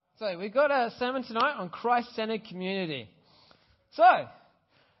So we've got a sermon tonight on Christ-centered community. So,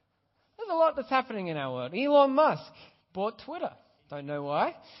 there's a lot that's happening in our world. Elon Musk bought Twitter. Don't know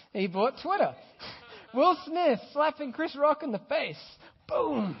why. He bought Twitter. Will Smith slapping Chris Rock in the face.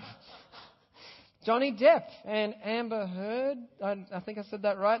 Boom. Johnny Depp and Amber Heard, I think I said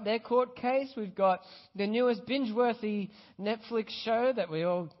that right, their court case. We've got the newest binge-worthy Netflix show that we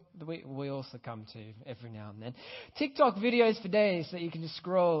all succumb to every now and then. TikTok videos for days that you can just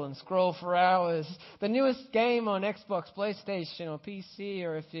scroll for hours. The newest game on Xbox, PlayStation or PC,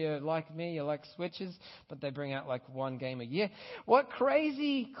 or if you're like me, you like Switches, but they bring out like one game a year. What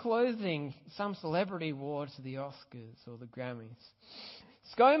crazy clothing some celebrity wore to the Oscars or the Grammys.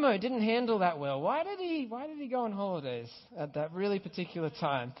 ScoMo didn't handle that well. Why did he go on holidays at that really particular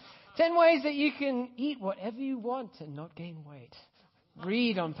time? 10 ways that you can eat whatever you want and not gain weight.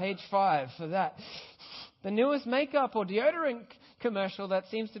 Read on page 5 for that. The newest makeup or deodorant commercial that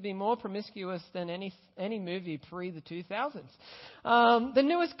seems to be more promiscuous than any movie pre the 2000s. The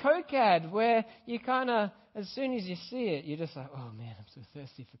newest Coke ad where you kind of, as soon as you see it, you're just like, oh man, I'm so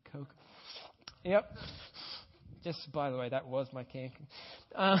thirsty for Coke. Yep. Just, by the way, that was my can.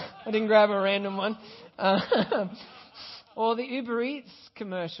 I didn't grab a random one. Or the Uber Eats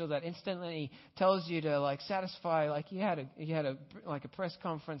commercial that instantly tells you to like satisfy, like you had a press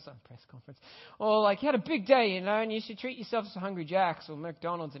conference, or like you had a big day, and you should treat yourself to Hungry Jack's or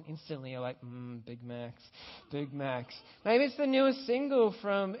McDonald's, and instantly you're like, Big Macs. Maybe it's the newest single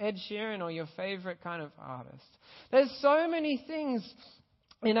from Ed Sheeran or your favorite kind of artist. There's so many things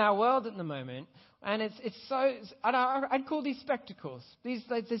in our world at the moment. And it's so, I'd call these spectacles. There's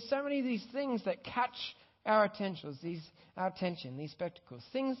so many of these things that catch our attention, these spectacles.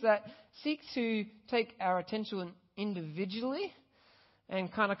 Things that seek to take our attention individually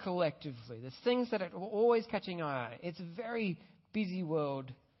and kind of collectively. There's things that are always catching our eye. It's a very busy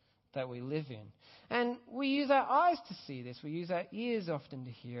world that we live in. And we use our eyes to see this. We use our ears often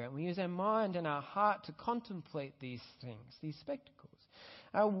to hear it. We use our mind and our heart to contemplate these things, these spectacles.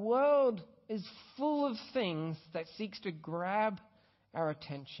 Our world is full of things that seeks to grab our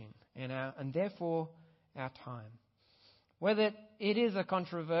attention and therefore our time. Whether it is a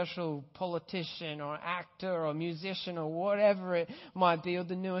controversial politician or actor or musician or whatever it might be, or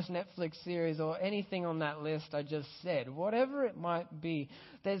the newest Netflix series or anything on that list I just said, whatever it might be,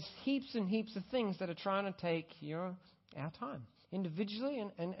 there's heaps and heaps of things that are trying to take our time, individually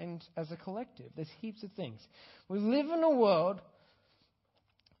and as a collective. There's heaps of things. We live in a world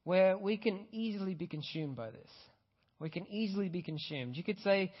where we can easily be consumed by this. We can easily be consumed. You could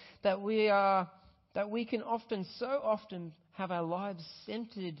say that we can so often have our lives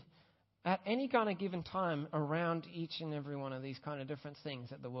centered at any kind of given time around each and every one of these kind of different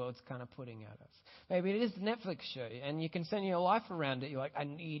things that the world's kind of putting at us. Maybe it is the Netflix show, and you can center your life around it. You're like, I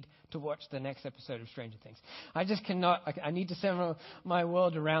need to watch the next episode of Stranger Things. I just cannot. I need to center my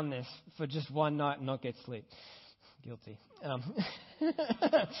world around this for just one night and not get sleep. Guilty. And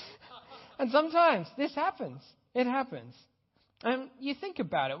sometimes this happens. It happens. And you think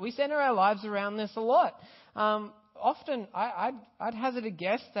about it. We center our lives around this a lot. Often, I'd hazard a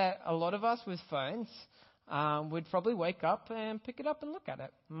guess that a lot of us with phones would probably wake up and pick it up and look at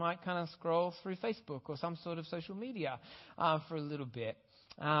it. Might kind of scroll through Facebook or some sort of social media for a little bit.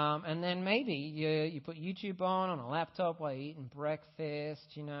 And then maybe you put YouTube on a laptop while you're eating breakfast,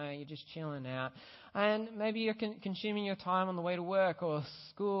 you're just chilling out. And maybe you're consuming your time on the way to work or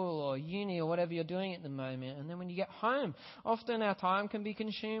school or uni or whatever you're doing at the moment. And then when you get home, often our time can be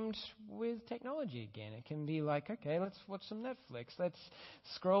consumed with technology again. It can be like, okay, let's watch some Netflix. Let's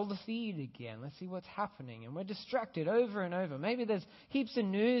scroll the feed again. Let's see what's happening. And we're distracted over and over. Maybe there's heaps of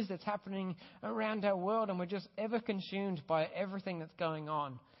news that's happening around our world and we're just ever consumed by everything that's going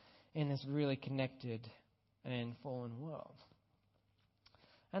on in this really connected and fallen world.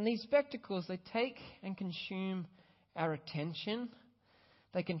 And these spectacles, they take and consume our attention.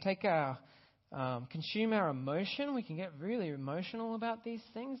 They can take consume our emotion. We can get really emotional about these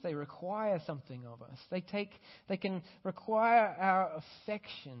things. They require something of us. They can require our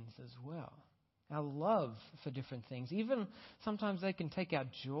affections as well, our love for different things. Even sometimes they can take our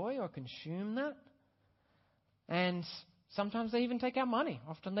joy or consume that. And sometimes they even take our money.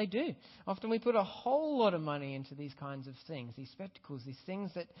 Often they do. Often we put a whole lot of money into these kinds of things, these spectacles, these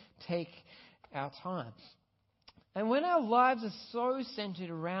things that take our time. And when our lives are so centered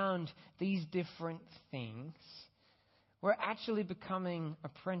around these different things, we're actually becoming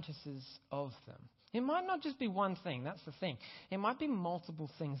apprentices of them. It might not just be one thing, that's the thing. It might be multiple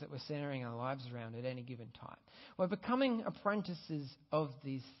things that we're centering our lives around at any given time. We're becoming apprentices of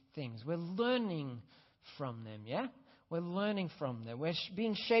these things. We're learning from them, yeah? We're learning from them. We're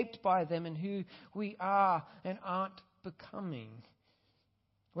being shaped by them and who we are and aren't becoming.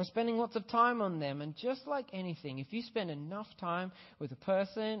 We're spending lots of time on them. And just like anything, if you spend enough time with a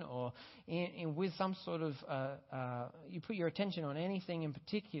person or with some sort of, you put your attention on anything in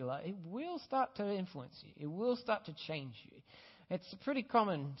particular, it will start to influence you. It will start to change you. It's a pretty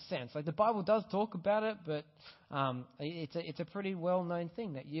common sense. Like the Bible does talk about it, but it's a pretty well-known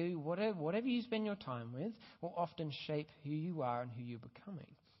thing that whatever you spend your time with will often shape who you are and who you're becoming.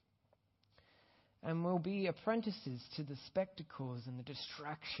 And we'll be apprentices to the spectacles and the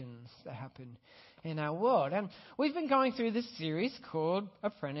distractions that happen in our world. And we've been going through this series called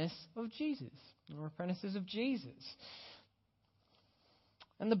Apprentice of Jesus, or Apprentices of Jesus.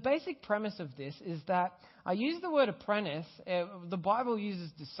 And the basic premise of this is that I use the word apprentice. The Bible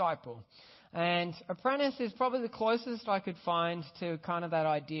uses disciple. And apprentice is probably the closest I could find to kind of that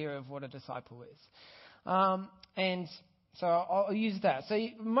idea of what a disciple is. And so I'll use that. So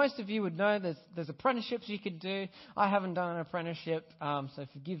most of you would know there's apprenticeships you could do. I haven't done an apprenticeship, so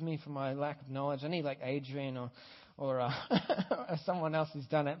forgive me for my lack of knowledge. I need like Adrian or someone else who's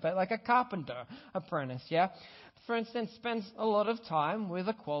done it. But like a carpenter apprentice, yeah? For instance, spends a lot of time with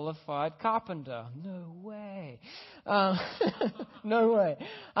a qualified carpenter. No way. No way.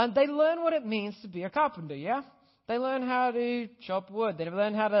 And they learn what it means to be a carpenter, yeah? They learn how to chop wood. They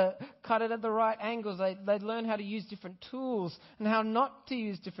learn how to cut it at the right angles. They learn how to use different tools and how not to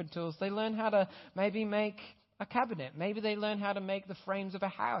use different tools. They learn how to maybe make a cabinet. Maybe they learn how to make the frames of a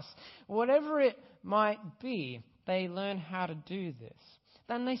house. Whatever it might be, they learn how to do this.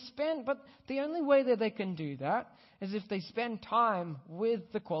 Then but the only way that they can do that is if they spend time with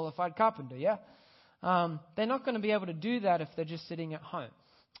the qualified carpenter, yeah? They're not going to be able to do that if they're just sitting at home.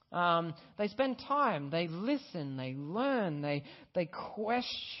 They spend time, they listen, they learn, they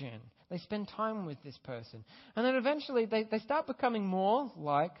question. They spend time with this person. And then eventually they start becoming more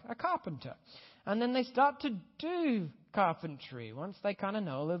like a carpenter. And then they start to do carpentry. Once they kind of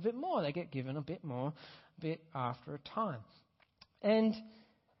know a little bit more, they get given a bit after a time. And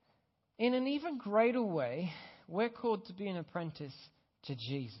in an even greater way, we're called to be an apprentice to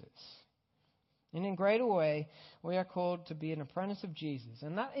Jesus. In a greater way, we are called to be an apprentice of Jesus.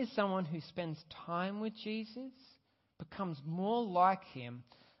 And that is someone who spends time with Jesus, becomes more like him,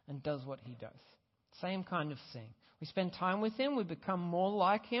 and does what he does. Same kind of thing. We spend time with him, we become more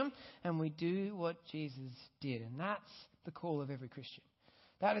like him, and we do what Jesus did. And that's the call of every Christian.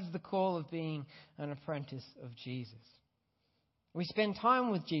 That is the call of being an apprentice of Jesus. We spend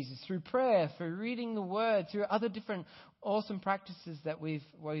time with Jesus through prayer, through reading the Word, through other different awesome practices that we've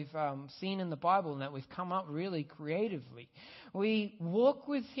seen in the Bible and that we've come up really creatively. We walk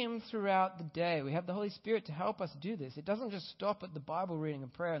with him throughout the day. We have the Holy Spirit to help us do this. It doesn't just stop at the Bible reading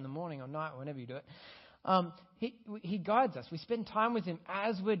and prayer in the morning or night, whenever you do it. He guides us. We spend time with him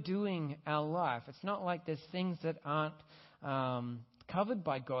as we're doing our life. It's not like there's things that aren't covered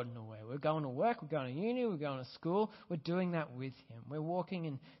by God in a way. We're going to work, we're going to uni, we're going to school. We're doing that with him. We're walking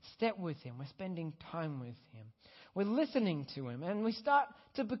in step with him. We're spending time with him. We're listening to him, and we start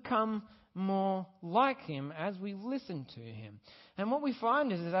to become more like him as we listen to him. And what we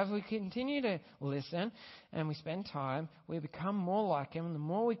find is that as we continue to listen and we spend time, we become more like him. And the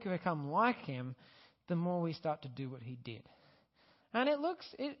more we become like him, the more we start to do what he did. And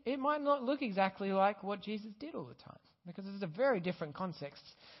it might not look exactly like what Jesus did all the time, because it's a very different context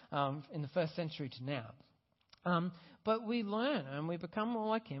in the first century to now. But we learn and we become more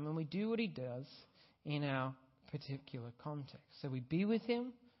like him, and we do what he does in our particular context. So we be with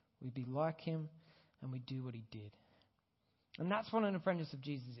him, we be like him, and we do what he did. And that's what an apprentice of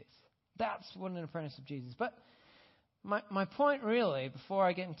Jesus is. That's what an apprentice of Jesus. But my point really, before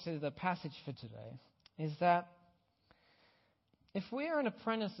I get into the passage for today, is that if we are an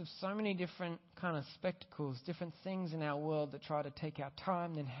apprentice of so many different kind of spectacles, different things in our world that try to take our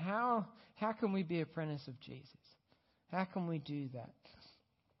time, then how can we be apprentice of Jesus? How can we do that?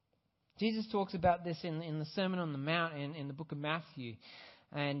 Jesus talks about this in the Sermon on the Mount in the book of Matthew,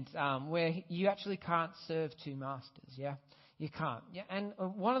 and where you actually can't serve two masters. Yeah, you can't. Yeah, and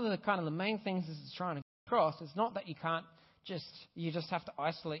one of the main things this is trying to cross is not that you just have to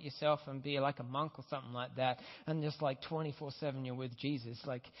isolate yourself and be like a monk or something like that, and just like 24/7 you're with Jesus,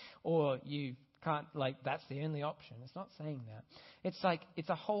 or you can't, that's the only option. It's not saying that. It's like it's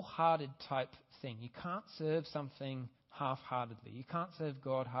a wholehearted type thing. You can't serve something half-heartedly. You can't serve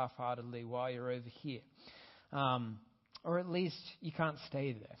God half-heartedly while you're over here, or at least you can't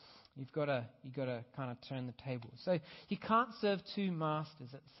stay there. You've got to kind of turn the tables. So you can't serve two masters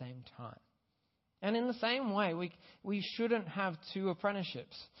at the same time. And in the same way, we shouldn't have two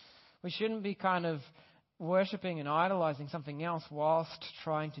apprenticeships. We shouldn't be kind of worshipping and idolizing something else whilst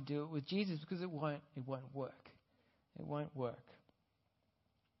trying to do it with Jesus, because it won't work. It won't work.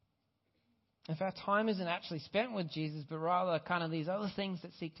 If our time isn't actually spent with Jesus, but rather kind of these other things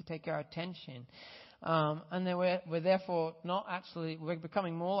that seek to take our attention, and then we're therefore not actually, we're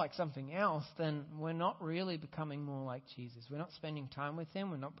becoming more like something else, then we're not really becoming more like Jesus. We're not spending time with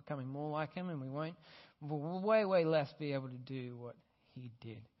him, we're not becoming more like him, and we'll way less be able to do what he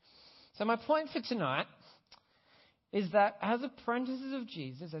did. So my point for tonight is that as apprentices of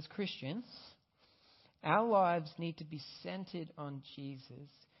Jesus, as Christians, our lives need to be centered on Jesus,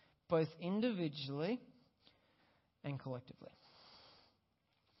 both individually and collectively.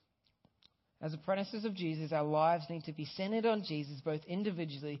 As apprentices of Jesus, our lives need to be centered on Jesus, both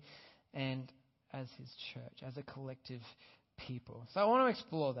individually and as his church, as a collective people. So I want to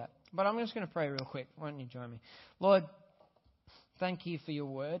explore that, but I'm just going to pray real quick. Why don't you join me? Lord, thank you for your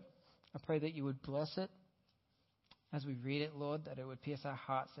word. I pray that you would bless it as we read it, Lord, that it would pierce our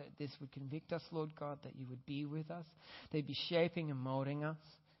hearts, that this would convict us, Lord God, that you would be with us, that you'd be shaping and molding us,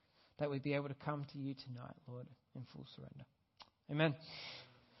 that we'd be able to come to you tonight, Lord, in full surrender. Amen.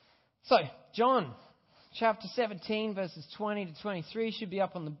 So, John chapter 17, verses 20 to 23 should be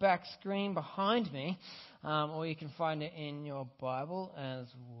up on the back screen behind me, or you can find it in your Bible as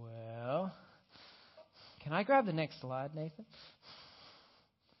well. Can I grab the next slide, Nathan?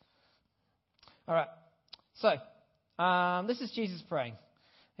 All right. So, this is Jesus praying.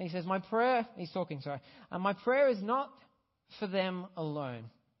 And he says, my prayer is not for them alone.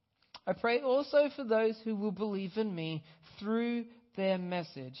 I pray also for those who will believe in me through their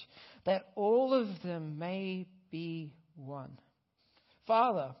message, that all of them may be one.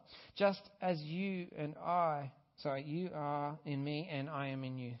 Father, just as you are in me and I am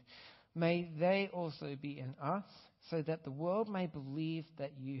in you, may they also be in us, so that the world may believe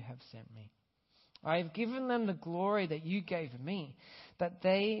that you have sent me. I have given them the glory that you gave me, that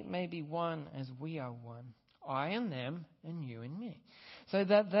they may be one as we are one, I and them and you and me, so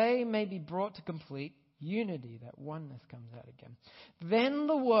that they may be brought to complete unity, that oneness comes out again. Then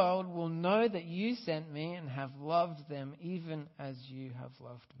the world will know that you sent me and have loved them even as you have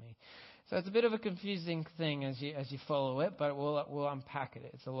loved me. So it's a bit of a confusing thing as you follow it, but we'll unpack it.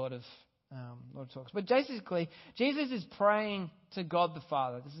 It's a lot of talks. But basically, Jesus is praying to God the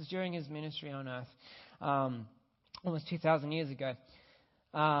Father. This is during his ministry on earth, almost 2,000 years ago.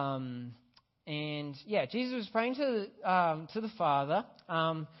 Jesus was praying to the Father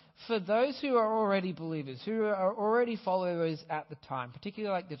for those who are already believers, who are already followers at the time,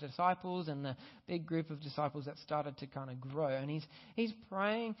 particularly like the disciples and the big group of disciples that started to kind of grow. And he's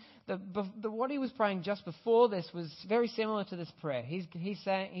praying. What he was praying just before this was very similar to this prayer.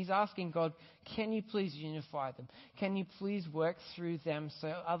 He's asking God, can you please unify them? Can you please work through them so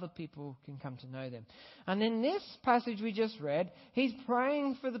other people can come to know them? And in this passage we just read, he's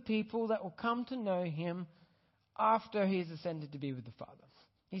praying for the people that will come to know him after he's ascended to be with the Father.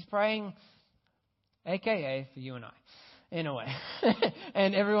 He's praying, AKA, for you and I, in a way,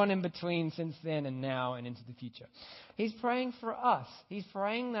 and everyone in between since then and now and into the future. He's praying for us. He's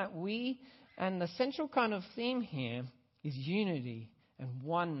praying that we, and the central kind of theme here is unity and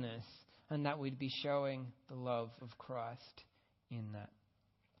oneness, and that we'd be showing the love of Christ in that.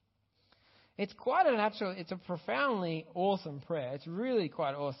 It's it's a profoundly awesome prayer. It's really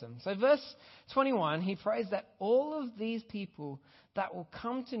quite awesome. So verse 21, he prays that all of these people that will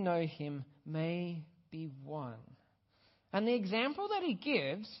come to know him may be one. And the example that he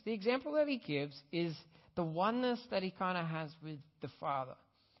gives is the oneness that he kind of has with the Father,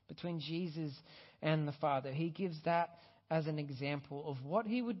 between Jesus and the Father. He gives that as an example of what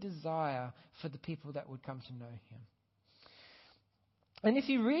he would desire for the people that would come to know him. And if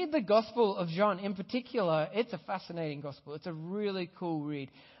you read the Gospel of John in particular, it's a fascinating gospel. It's a really cool read.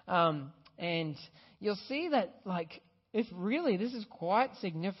 And you'll see that, this is quite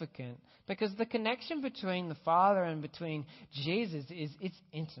significant, because the connection between the Father and between Jesus it's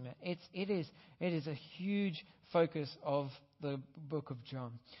intimate. It is a huge focus of the book of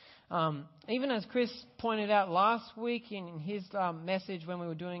John. Even as Chris pointed out last week in his message when we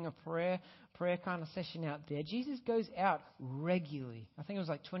were doing a prayer kind of session out there, Jesus goes out regularly. I think it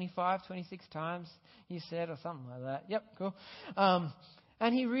was 25, 26 times you said, or something like that. Yep, cool.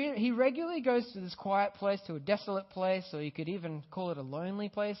 And he regularly goes to this quiet place, to a desolate place, or you could even call it a lonely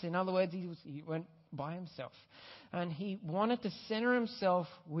place. In other words, he went by himself. And he wanted to center himself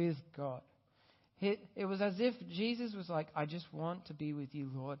with God. It was as if Jesus was like, I just want to be with you,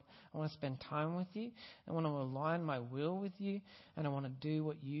 Lord. I want to spend time with you. I want to align my will with you. And I want to do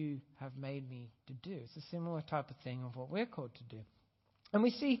what you have made me to do. It's a similar type of thing of what we're called to do. And we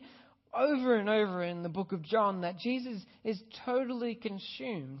see over and over in the book of John that Jesus is totally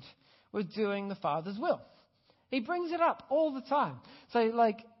consumed with doing the Father's will. He brings it up all the time. So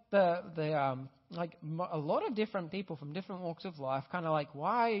like a lot of different people from different walks of life kind of like,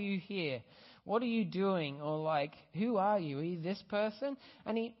 why are you here? What are you doing? Or like, who are you? Are you this person?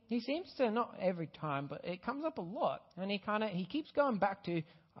 And he seems to, not every time, but it comes up a lot. And he keeps going back to,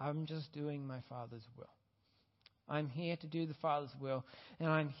 I'm just doing my Father's will. I'm here to do the Father's will, and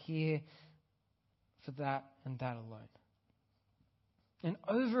I'm here for that and that alone. And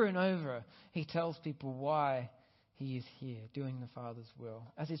over, he tells people why he is here, doing the Father's will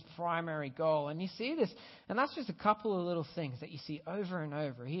as his primary goal. And you see this, and that's just a couple of little things that you see over and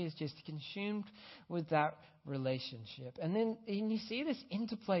over. He is just consumed with that relationship. And you see this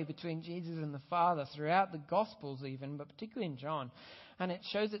interplay between Jesus and the Father throughout the Gospels even, but particularly in John. And it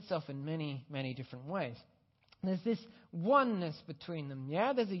shows itself in many, many different ways. There's this oneness between them,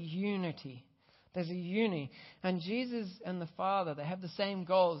 yeah? There's a unity. There's a unity. And Jesus and the Father, they have the same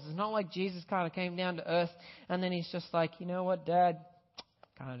goals. It's not like Jesus kind of came down to earth and then he's just like, you know what, Dad,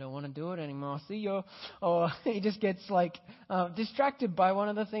 kind of don't want to do it anymore. See you. Or he just gets like distracted by one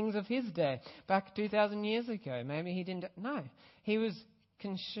of the things of his day. Back 2,000 years ago, maybe he didn't. No, he was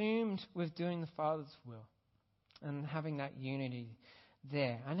consumed with doing the Father's will and having that unity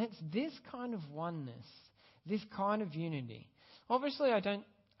there. And it's this kind of oneness, this kind of unity. Obviously, I don't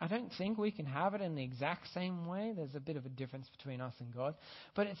think we can have it in the exact same way. There's a bit of a difference between us and God.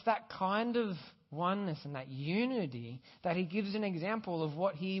 But it's that kind of oneness and that unity that he gives an example of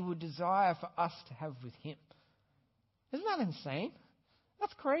what he would desire for us to have with him. Isn't that insane?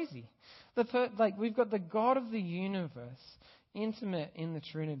 That's crazy. We've got the God of the universe, intimate in the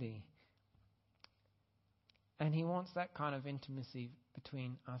Trinity. And he wants that kind of intimacy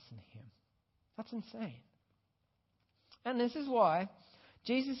between us and him. That's insane. And this is why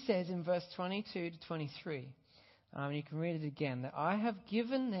Jesus says in verse 22 to 23, you can read it again, that I have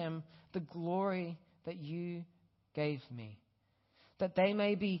given them the glory that you gave me, that they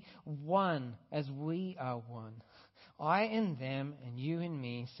may be one as we are one. I in them and you in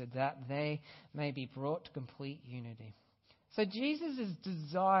me, so that they may be brought to complete unity. So Jesus'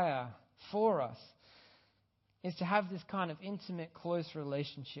 desire for us is to have this kind of intimate, close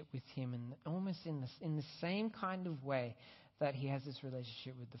relationship with him, and almost in the same kind of way that he has this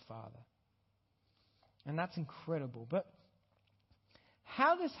relationship with the Father. And that's incredible. But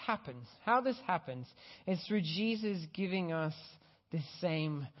how this happens is through Jesus giving us this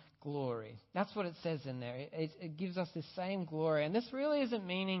same glory. That's what it says in there. It gives us this same glory. And this really isn't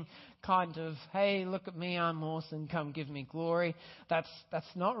meaning kind of, hey, look at me, I'm awesome, come give me glory. That's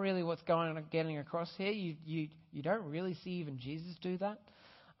not really what's getting across here. You don't really see even Jesus do that.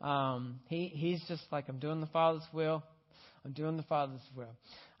 He's just like, I'm doing the Father's will. I'm doing the Father's will.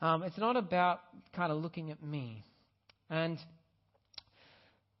 It's not about kind of looking at me.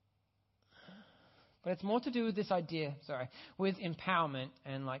 But it's more to do with this idea, with empowerment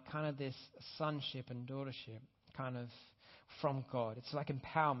and like kind of this sonship and daughtership kind of from God. It's like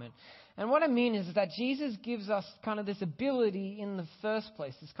empowerment. And what I mean is that Jesus gives us kind of this ability in the first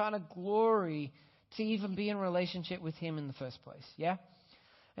place, this kind of glory to even be in relationship with him in the first place. Yeah?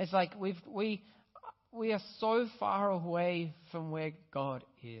 It's like we are so far away from where God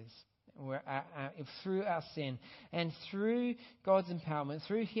is. Through our sin and through God's empowerment,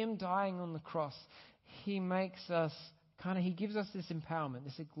 through him dying on the cross, he makes us he gives us this empowerment,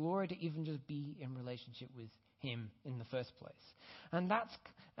 this glory to even just be in relationship with him in the first place.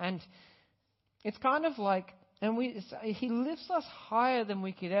 And it's kind of like, he lifts us higher than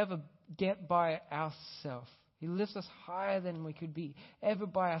we could ever get by ourselves. He lifts us higher than we could be ever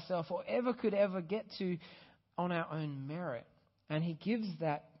by ourselves or could ever get to on our own merit. And he gives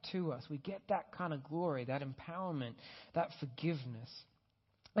that to us. We get that kind of glory, that empowerment, that forgiveness.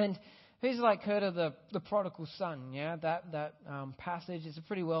 And who's heard of the prodigal son? Yeah, that passage is a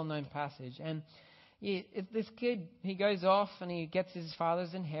pretty well-known passage. And this kid, he goes off and he gets his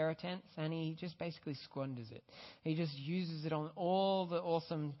father's inheritance and he just basically squanders it. He just uses it on all the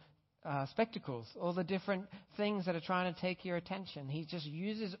awesome spectacles, all the different things that are trying to take your attention. He just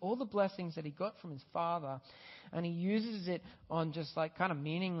uses all the blessings that he got from his father and he uses it on just kind of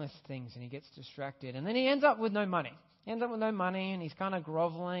meaningless things, and he gets distracted. And then he ends up with no money. And he's kind of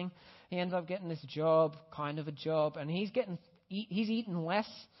groveling. He ends up getting this job, kind of a job, and he's eating less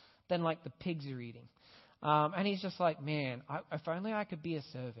than the pigs are eating. And he's just like, man, if only I could be a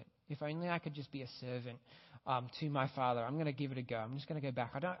servant. If only I could just be a servant to my father. I'm going to give it a go. I'm just going to go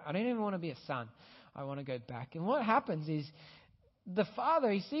back. I don't even want to be a son. I want to go back. And what happens is the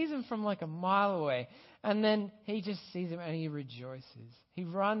father, he sees him from like a mile away, and then he just sees him and he rejoices. He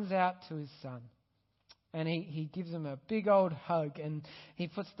runs out to his son, and he gives him a big old hug, and he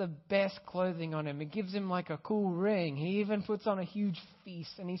puts the best clothing on him. He gives him like a cool ring. He even puts on a huge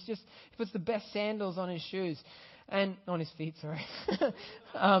feast, and he puts the best sandals on his shoes, and on his feet, sorry.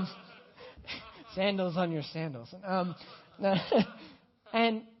 Sandals on your sandals.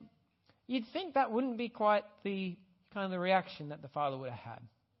 And you'd think that wouldn't be quite the kind of the reaction that the father would have had.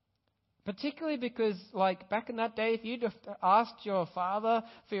 Particularly because, like, back in that day, if you'd have asked your father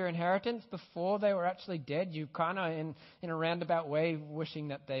for your inheritance before they were actually dead, you kind of, in a roundabout way, wishing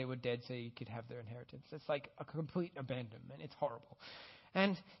that they were dead so you could have their inheritance. It's like a complete abandonment. It's horrible.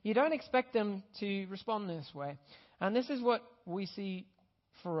 And you don't expect them to respond this way. And this is what we see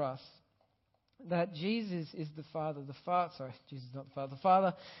for us. That Jesus is the Father. Jesus is not the Father. The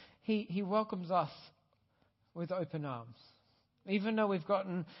Father, He welcomes us with open arms. Even though we've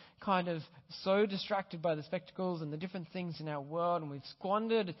gotten kind of so distracted by the spectacles and the different things in our world, and we've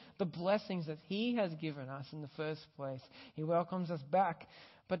squandered the blessings that He has given us in the first place, He welcomes us back.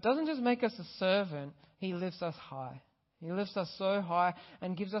 But doesn't just make us a servant, He lifts us high. He lifts us so high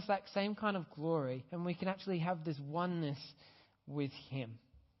and gives us that same kind of glory, and we can actually have this oneness with Him.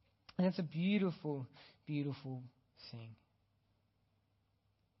 And it's a beautiful, beautiful thing.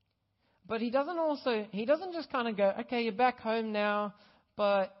 But he doesn't just kind of go, okay, you're back home now,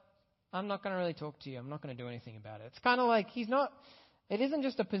 but I'm not going to really talk to you. I'm not going to do anything about it. It's kind of like it isn't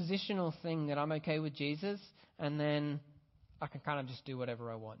just a positional thing that I'm okay with Jesus and then I can kind of just do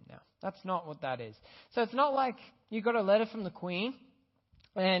whatever I want now. That's not what that is. So it's not like you got a letter from the Queen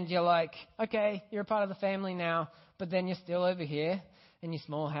and you're like, okay, you're a part of the family now, but then you're still over here in your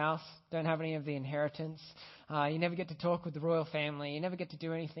small house, don't have any of the inheritance. You never get to talk with the royal family. You never get to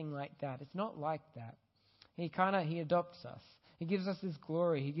do anything like that. It's not like that. He adopts us. He gives us His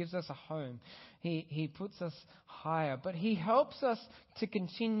glory. He gives us a home. He puts us higher. But He helps us to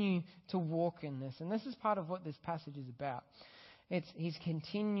continue to walk in this. And this is part of what this passage is about. He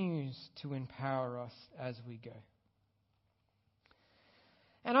continues to empower us as we go.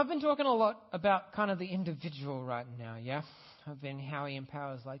 And I've been talking a lot about kind of the individual right now, yeah? How He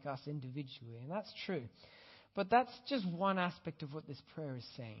empowers like us individually. And that's true. But that's just one aspect of what this prayer is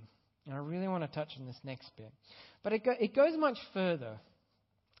saying. And I really want to touch on this next bit. But it goes much further.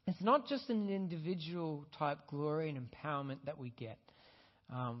 It's not just an individual type glory and empowerment that we get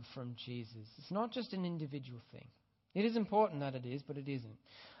from Jesus. It's not just an individual thing. It is important that it is, but it isn't.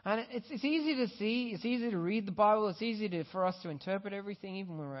 And it's easy to see. It's easy to read the Bible. It's easy for us to interpret everything,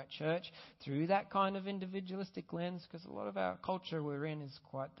 even when we're at church, through that kind of individualistic lens, because a lot of our culture we're in is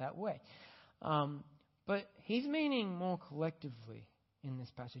quite that way. But He's meaning more collectively in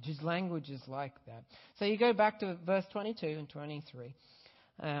this passage. His language is like that. So you go back to verse 22 and 23,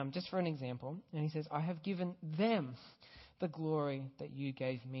 just for an example. And He says, I have given them the glory that you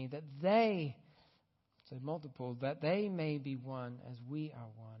gave me, that they, so multiple, that they may be one as we are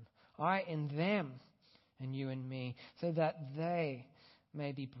one. I in them and you in me, so that they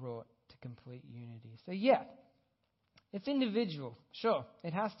may be brought to complete unity. So yeah, it's individual. Sure,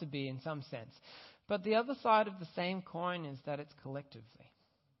 it has to be in some sense. But the other side of the same coin is that it's collectively.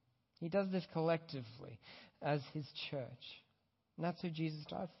 He does this collectively as His church. And that's who Jesus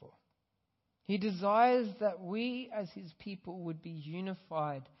died for. He desires that we as His people would be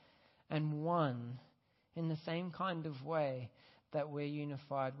unified and one in the same kind of way that we're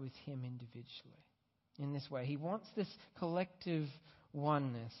unified with Him individually. In this way, He wants this collective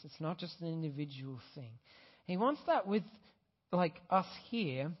oneness. It's not just an individual thing. He wants that with like us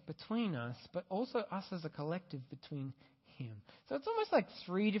here between us, but also us as a collective between Him. So it's almost like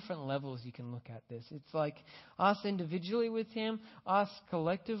three different levels you can look at this. It's like us individually with Him, us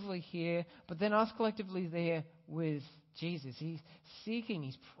collectively here, but then us collectively there with Jesus. He's seeking,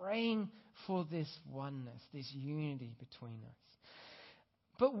 He's praying for this oneness, this unity between us.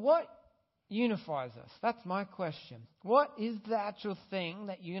 But what unifies us? That's my question. What is the actual thing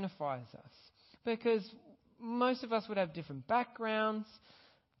that unifies us? Because most of us would have different backgrounds,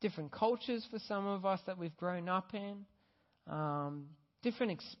 different cultures for some of us that we've grown up in,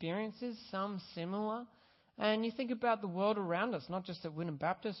 different experiences, some similar. And you think about the world around us, not just at Wynnum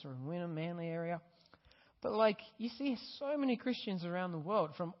Baptist or in Wynnum Manly area, but like you see so many Christians around the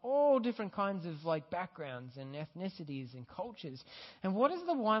world from all different kinds of like backgrounds and ethnicities and cultures. And what is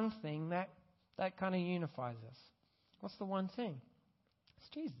the one thing that kind of unifies us? What's the one thing? It's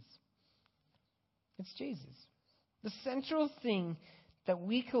Jesus. It's Jesus. The central thing that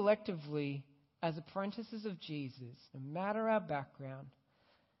we collectively, as apprentices of Jesus, no matter our background,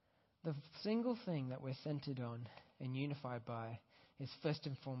 the single thing that we're centered on and unified by is first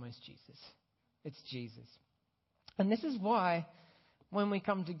and foremost Jesus. It's Jesus. And this is why when we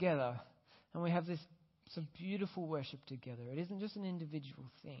come together and we have this some beautiful worship together, it isn't just an individual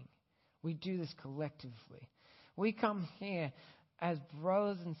thing. We do this collectively. We come here as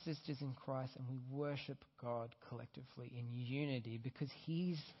brothers and sisters in Christ and we worship God collectively in unity because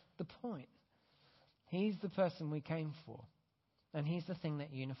He's the point. He's the person we came for. And He's the thing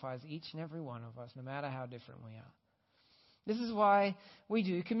that unifies each and every one of us, no matter how different we are. This is why we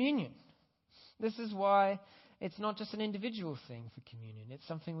do communion. This is why it's not just an individual thing for communion. It's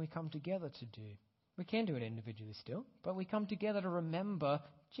something we come together to do. We can do it individually still, but we come together to remember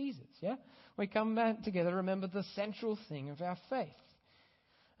Jesus, yeah? We come back together to remember the central thing of our faith.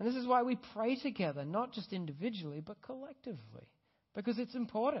 And this is why we pray together, not just individually, but collectively. Because it's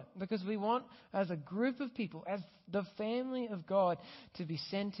important. Because we want, as a group of people, as the family of God, to be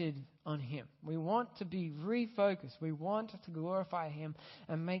centered on Him. We want to be refocused. We want to glorify Him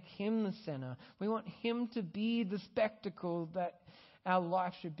and make Him the center. We want Him to be the spectacle that our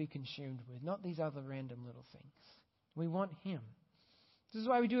life should be consumed with, not these other random little things. We want Him. This is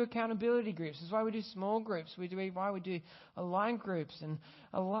why we do accountability groups. This is why we do small groups. Why we do aligned groups. And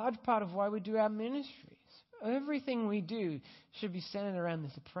a large part of why we do our ministries. Everything we do should be centered around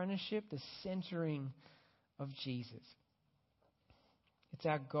this apprenticeship, the centering of Jesus. It's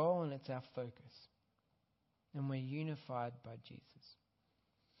our goal and it's our focus. And we're unified by Jesus.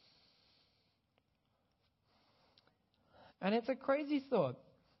 And it's a crazy thought.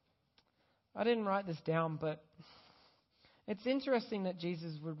 I didn't write this down, but it's interesting that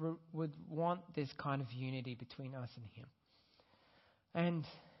Jesus would want this kind of unity between us and Him. And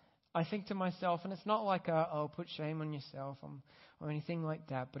I think to myself, and it's not like I'll put shame on yourself or anything like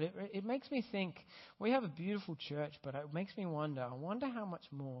that, but it makes me think, we have a beautiful church, but it makes me wonder, I wonder how much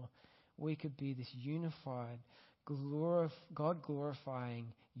more we could be this unified,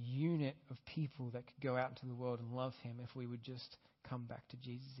 God-glorifying unit of people that could go out into the world and love Him if we would just come back to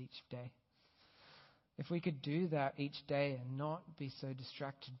Jesus each day. If we could do that each day and not be so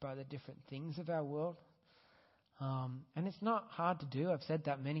distracted by the different things of our world. And it's not hard to do. I've said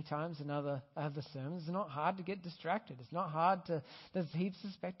that many times in other sermons. It's not hard to get distracted. It's not hard to... There's heaps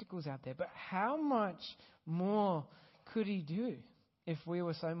of spectacles out there. But how much more could He do if we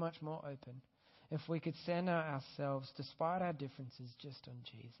were so much more open? If we could center ourselves, despite our differences, just on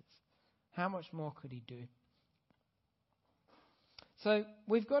Jesus? How much more could He do? So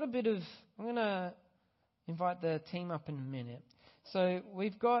we've got a bit of... I'm going to invite the team up in a minute. So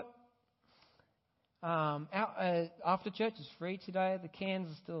we've got... after church is free today. The cans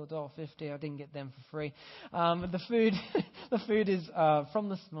are still $1.50. I didn't get them for free. But the food is from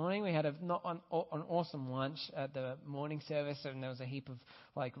this morning. We had an awesome lunch at the morning service, and there was a heap of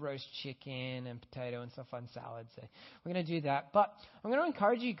like roast chicken and potato and stuff and salad. So we're going to do that. But I'm going to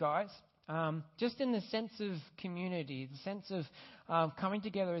encourage you guys, just in the sense of community, the sense of coming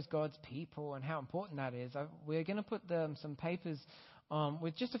together as God's people, and how important that is. We're going to put some papers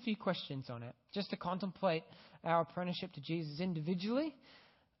with just a few questions on it, just to contemplate our apprenticeship to Jesus individually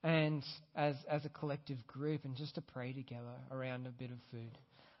and as a collective group, and just to pray together around a bit of food.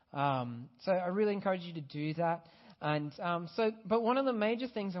 So I really encourage you to do that. And but one of the major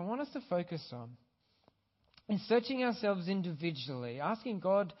things I want us to focus on is searching ourselves individually, asking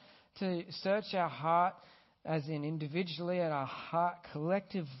God to search our heart, as in individually, and our heart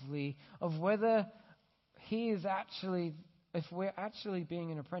collectively, of whether He is actually... if we're actually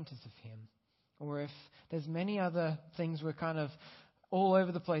being an apprentice of Him, or if there's many other things we're kind of all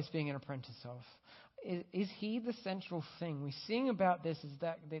over the place being an apprentice of. Is He the central thing? We sing about this as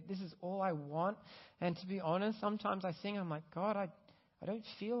that this is all I want. And to be honest, sometimes I sing, I'm like, God, I don't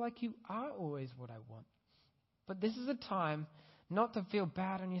feel like You are always what I want. But this is a time not to feel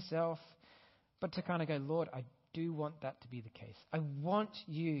bad on yourself, but to kind of go, Lord, I do want that to be the case. I want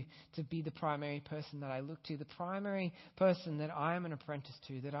You to be the primary person that I look to, the primary person that I am an apprentice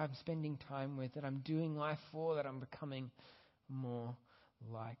to, that I'm spending time with, that I'm doing life for, that I'm becoming more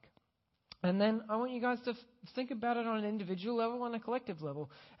like. And then I want you guys to think about it on an individual level and a collective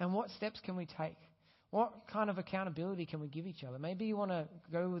level. And what steps can we take? What kind of accountability can we give each other? Maybe you want to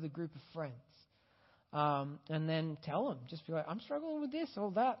go with a group of friends. And then tell them. Just be like, I'm struggling with this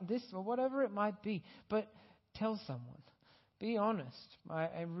or that, this or whatever it might be. But tell someone. Be honest.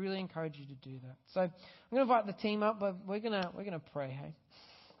 I really encourage you to do that. So I'm going to invite the team up, but we're going to pray. Hey,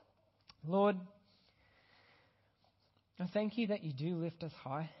 Lord, I thank You that You do lift us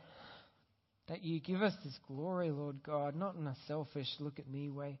high, that You give us this glory, Lord God, not in a selfish look at me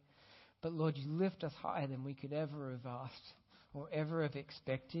way, but Lord, You lift us higher than we could ever have asked or ever have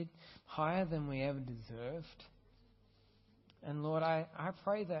expected, higher than we ever deserved. And Lord, I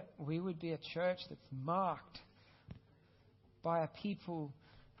pray that we would be a church that's marked by a people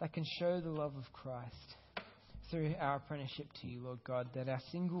that can show the love of Christ through our apprenticeship to you, Lord God, that our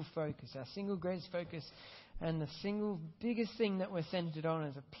single focus, our single greatest focus, and the single biggest thing that we're centered on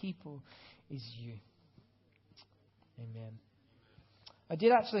as a people is you. Amen. I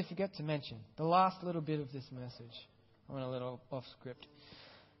did actually forget to mention the last little bit of this message. I went a little off script.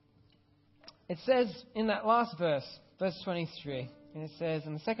 It says in that last verse, verse 23, and it says,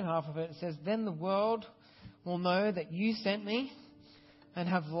 in the second half of it, it says, "Then the world will know that you sent me and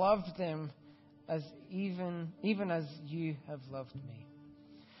have loved them as even as you have loved me."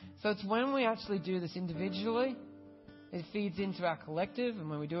 So it's when we actually do this individually, it feeds into our collective, and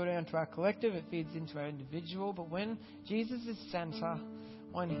when we do it into our collective, it feeds into our individual. But when Jesus is center,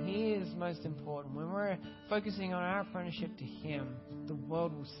 when He is most important, when we're focusing on our apprenticeship to Him, the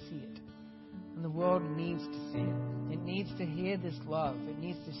world will see it. And the world needs to see it. It needs to hear this love. It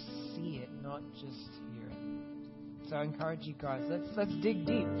needs to see it, not just hear it. So I encourage you guys, let's dig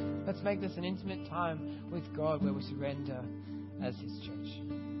deep. Let's make this an intimate time with God where we surrender as His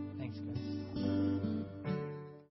church.